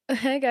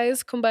 hey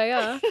guys,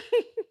 kumbaya?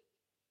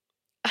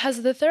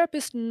 Has the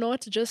therapist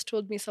not just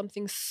told me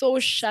something so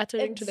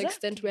shattering to the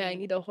extent where I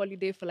need Exactly. a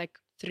holiday for like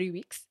 3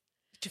 weeks?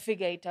 To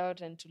figure it out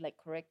and to like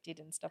correct it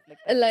and stuff like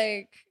that.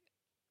 Like,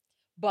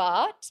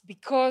 But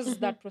because mhm,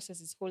 that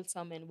process is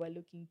wholesome and we're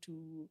looking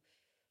to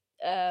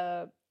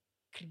uh,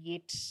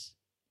 create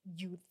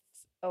youth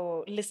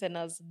or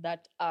listeners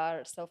that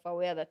are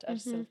self-aware, that are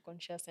mhm,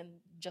 self-conscious, and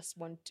just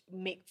want to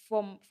make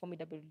form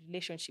formidable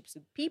relationships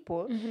with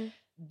people, mhm.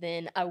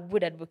 then I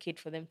would advocate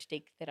for them to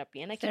take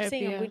therapy. And I keep saying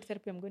Therapy, I'm yeah. going to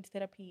therapy, I'm going to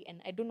therapy,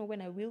 and I don't know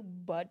when I will,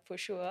 but for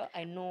sure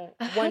I know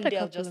I've had one a day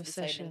I'll couple just of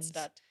decide and sessions.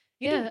 start.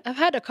 You do? Yeah, I've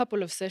had a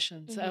couple of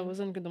sessions. I Mm-hmm.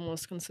 wasn't the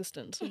most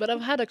consistent, but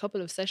I've had a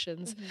couple of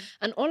sessions. Mm-hmm.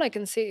 And all I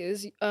can say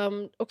is,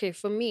 okay,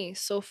 for me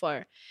so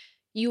far,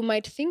 you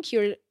might think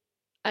you're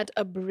at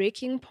a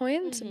breaking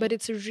point, Mm-hmm. but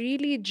it's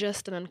really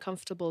just an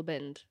uncomfortable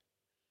bend.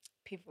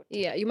 Pivot.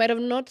 Yeah, you might have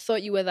not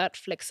thought you were that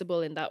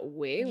flexible in that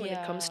way when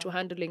it comes Yeah. to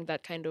handling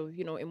that kind of,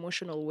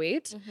 emotional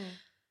weight. Mm-hmm.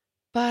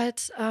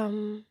 But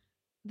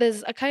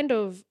there's a kind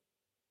of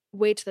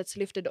weight that's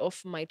lifted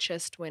off my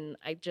chest when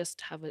I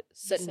just have a The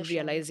certain session.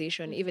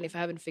 realization, even Mm-hmm. if I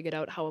haven't figured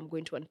out how I'm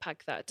going to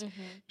unpack that.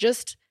 Mm-hmm.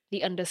 Just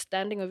the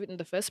understanding of it in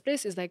the first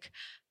place is like,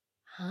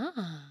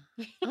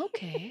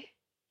 okay,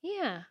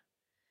 yeah.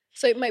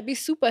 So it might be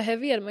super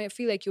heavy and it might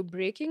feel like you're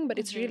breaking, but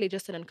it's Mm-hmm. really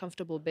just an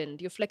uncomfortable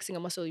bend. You're flexing a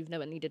muscle you've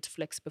never needed to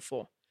flex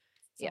before.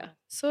 Yeah.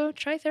 So So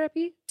try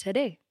therapy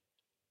today.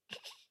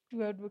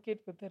 we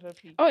advocate for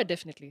therapy. Oh,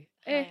 definitely.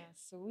 Haya,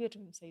 so huyo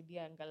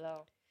tumemsaidia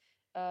angalau.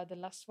 The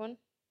last one.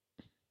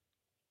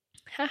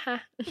 Haha.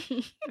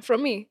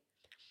 From me. Mine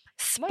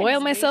Spoil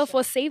is myself Maisha.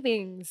 for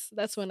savings.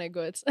 That's when I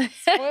got.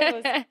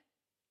 Spoilers.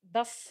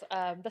 That's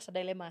a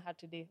dilemma I had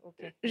today.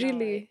 Okay. Now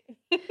Really?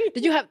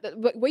 Did you have?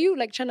 Were you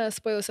like trying to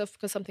spoil yourself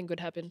because something good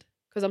happened?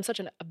 Because I'm such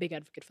a big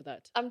advocate for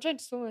that. I'm trying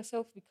to spoil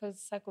myself because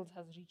cycles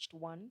has reached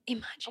one. I'm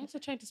Imagine. also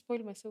trying to spoil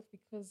myself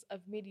because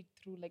I've made it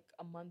through like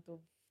a month of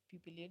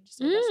pupillage,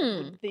 so that's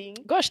a good thing.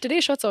 Gosh,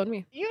 today's shots on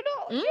me.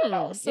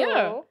 So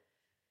Yeah.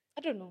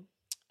 I don't know.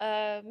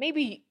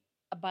 Maybe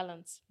a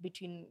balance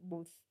between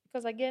both.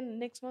 Because again,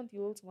 next month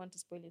you also want to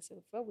spoil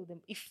yourself. Where will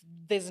them, if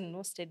there's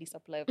no steady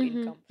supply of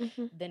income,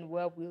 then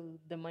where will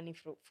the money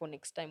for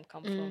next time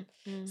come from?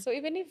 So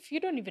even if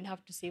you don't even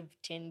have to save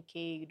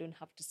 10K, you don't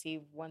have to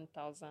save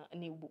 1,000.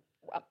 And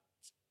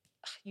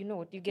you know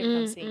what you get what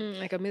I'm saying.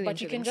 Like a million But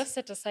you can shillings. just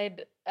set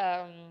aside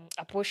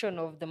a portion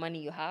of the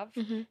money you have,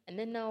 and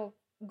then now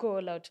go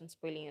all out and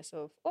spoiling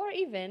yourself, or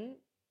even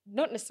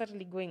not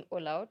necessarily going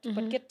all out,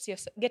 but get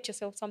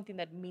yourself something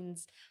that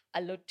means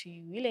a lot to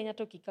you. Ile yenye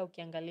hata ukikaa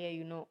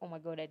ukiangalia, oh my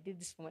god, I did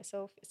this for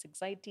myself. It's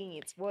exciting.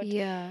 It's what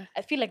Yeah.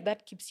 I feel like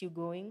that keeps you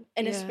going,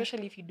 and Yeah.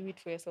 especially if you do it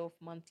for yourself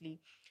monthly.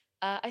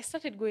 I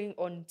started going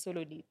on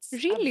solo dates.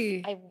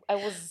 Really? I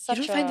was You such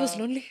don't find those a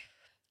lonely?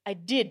 I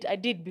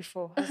did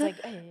before. I was like,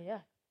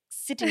 yeah,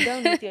 sitting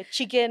down with your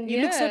chicken,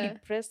 you look so Yeah.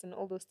 depressed and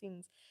all those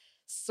things.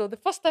 So the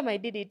first time I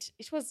did it,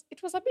 it was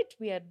a bit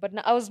weird, but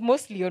now I was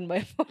mostly on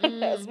my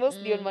phone. I was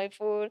mostly on my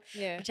phone,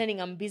 Yeah.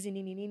 pretending I'm busy,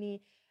 nini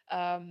nini.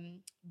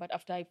 But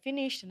after I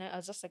finished, and I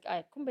was just like,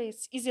 kumbe,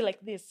 it's easy like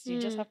this. You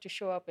just have to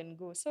show up and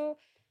go. So,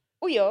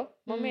 uyo,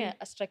 mame,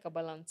 I strike a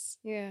balance.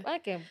 Yeah.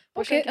 Okay,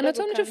 Okay, an kidogo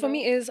alternative for kando.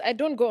 me is I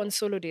don't go on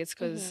solo dates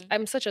because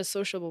I'm such a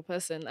sociable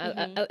person.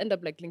 I'll end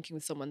up like linking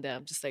with someone there.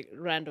 I'm just like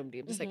randomly.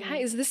 I'm just like, hi,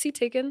 is this seat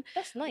taken?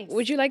 That's nice.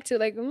 Would you like to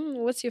like?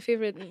 What's your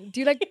favorite? Do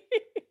you like?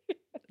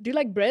 do you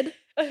like bread?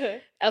 Uh-huh.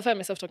 I'll find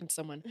myself talking to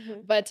someone.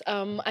 But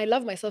I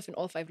love myself in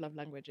all 5 love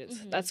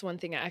languages. That's one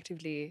thing I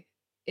actively,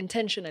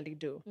 intentionally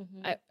do.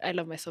 I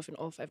love myself in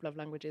all 5 love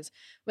languages.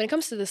 When it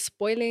comes to the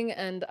spoiling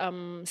and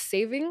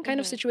saving kind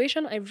of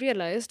situation, I've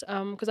realized,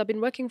 because I've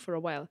been working for a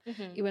while,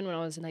 even when I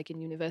was like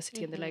in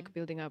university and the like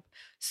building up.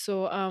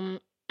 So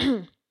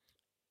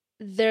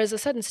there's a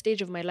certain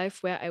stage of my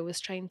life where I was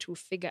trying to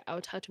figure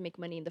out how to make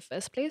money in the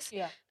first place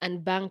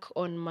and bank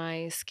on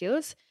my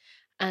skills.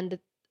 And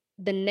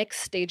the next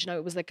stage now,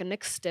 it was like a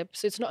next step.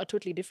 So it's not a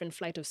totally different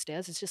flight of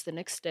stairs. It's just the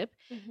next step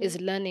is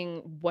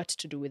learning what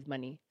to do with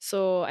money.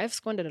 So I've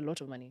squandered a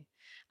lot of money.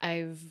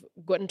 I've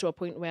gotten to a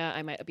point where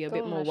I might be a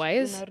bit more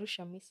wise.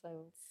 Unarusha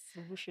missiles.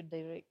 Who should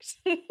direct?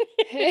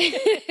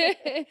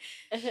 It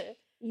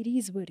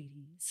is what it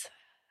is.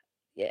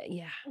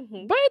 Yeah.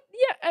 But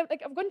yeah,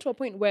 I've gotten to a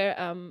point where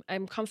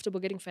I'm comfortable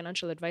getting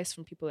financial advice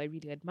from people I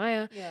really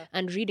admire,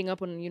 and reading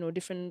up on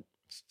different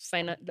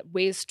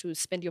ways to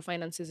spend your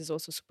finances is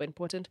also super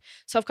important.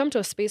 So I've come to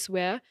a space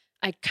where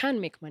I can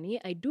make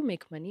money, I do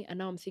make money, and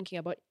now I'm thinking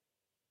about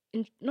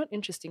not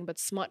interesting but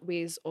smart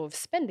ways of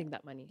spending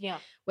that money.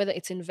 Whether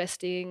it's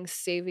investing,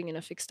 saving in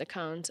a fixed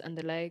account, and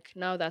the like.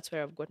 Now that's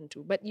where I've gotten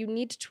to. But you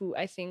need to,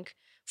 I think,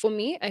 for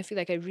me, I feel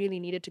like I really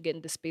needed to get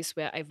in the space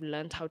where I've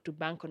learned how to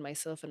bank on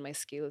myself and my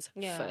skills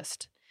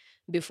first,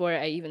 before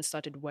I even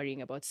started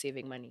worrying about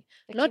saving money.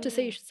 Not to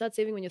say you should start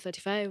saving when you're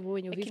 35 or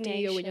when you're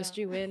 50 or when you're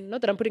streaming.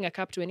 Not that I'm putting a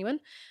cap to anyone,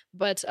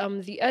 but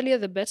the earlier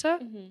the better.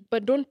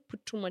 But don't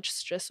put too much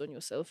stress on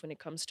yourself when it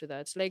comes to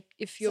that. Like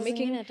if you're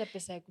making,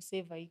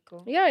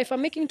 if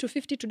I'm making to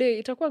 50 today,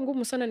 itakuwa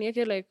ngumu sana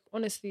niweke, like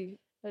honestly.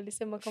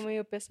 Alisema kama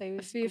hiyo pesa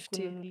haiwezi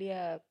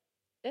kukununulia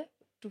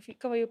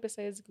kama hiyo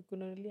pesa haiwezi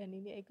kukununulia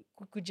nini,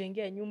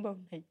 kukujengea nyumba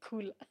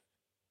unaikula.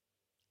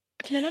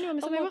 Kina nani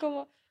wamesema hivyo?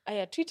 Kama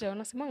aya Twitter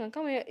wanasemanga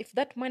kama if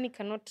that money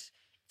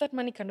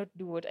cannot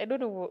do what, I don't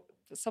know what,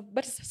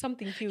 but it's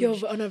something huge.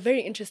 You're on a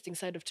very interesting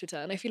side of Twitter,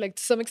 and I feel like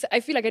to some extent,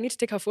 I feel like I need to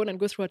take her phone and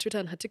go through her Twitter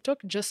and her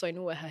TikTok just so I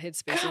know where her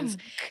headspace is.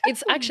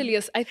 It's actually,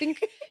 I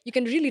think you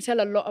can really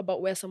tell a lot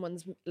about where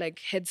someone's like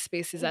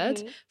headspace is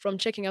at from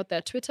checking out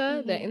their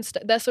Twitter, their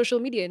Insta, their social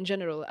media in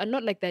general, and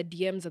not like their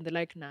DMs and the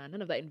like. Nah,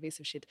 none of that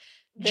invasive shit.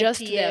 Just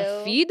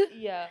their feed.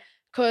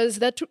 Because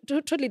they're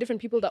totally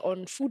different people that are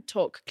on food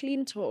talk,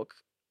 clean talk,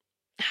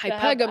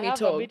 hypergamy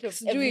talk,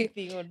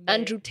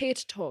 Andrew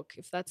Tate talk,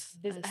 if that's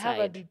I have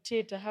Andrew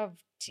Tate, I have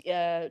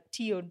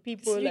tea on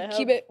people.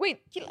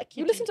 Wait,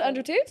 you listen to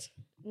Andrew Tate?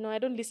 No, I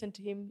don't listen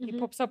to him. He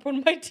pops up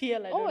on my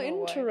TL. I don't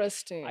know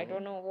interesting. why. I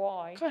don't know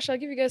why. Gosh, I'll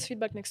give you guys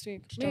feedback next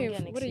week.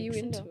 Maeve, what are you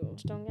into?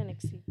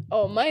 Next week.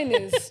 Oh, mine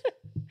is...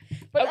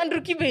 But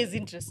Andrew Kibe is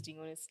interesting,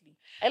 honestly.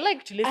 I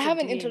like to listen to him.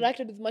 I haven't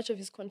interacted with much of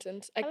his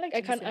content.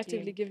 I can't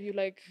actively give you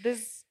like...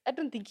 I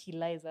don't think he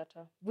lies at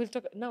her. We'll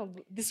talk... Now,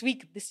 this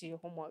week, this is your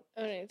homework.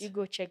 All right. You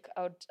go check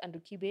out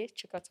Andrew Kibe.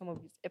 Check out some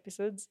of his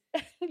episodes.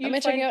 Am I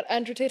checking out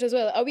Andrew Tate as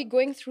well? Are we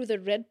going through the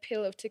red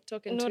pill of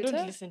TikTok and Twitter? No,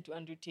 don't listen to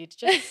Andrew Tate.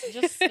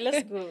 Just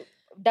let's go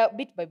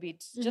bit by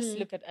bit. Just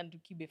look at Andrew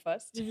Kibe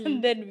first.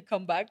 And then we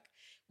come back.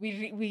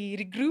 We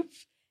regroup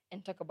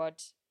and talk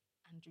about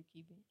Andrew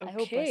Kibe. Okay. I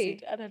hope I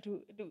said hata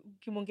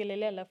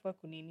kimongelelea alafu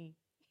akunini.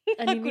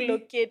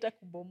 Akulocate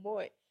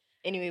akubomoe.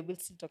 Anyway, we'll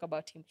still talk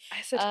about him.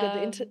 I said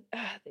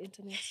the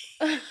internet.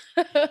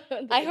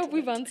 I hope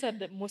we've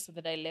answered most of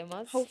the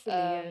dilemmas.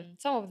 Hopefully,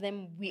 some of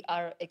them we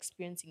are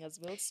experiencing as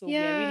well. So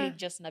we're really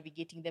just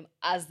navigating them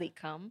as they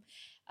come.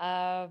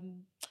 I've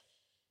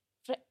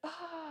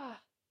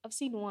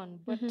seen one,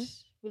 but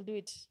we'll do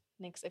it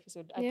next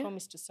episode. I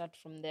promise to start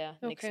from there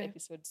next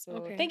episode.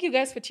 So thank you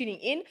guys for tuning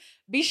in.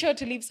 Be sure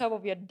to leave some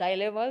of your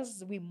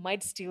dilemmas. We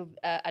might still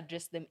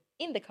address them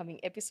in the coming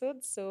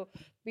episodes. So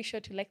be sure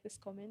to like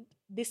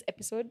this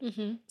episode,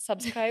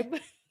 subscribe,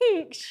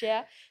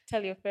 share,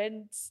 tell your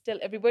friends, tell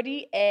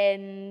everybody.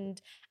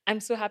 And I'm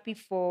so happy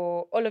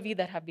for all of you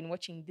that have been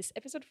watching this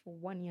episode for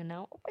 1 year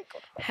now. Oh my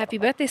God. Happy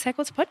birthday,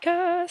 Cycles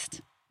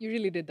Podcast. You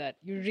really did that.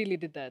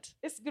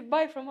 It's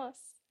goodbye from us.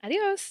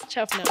 Adios.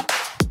 Ciao for now.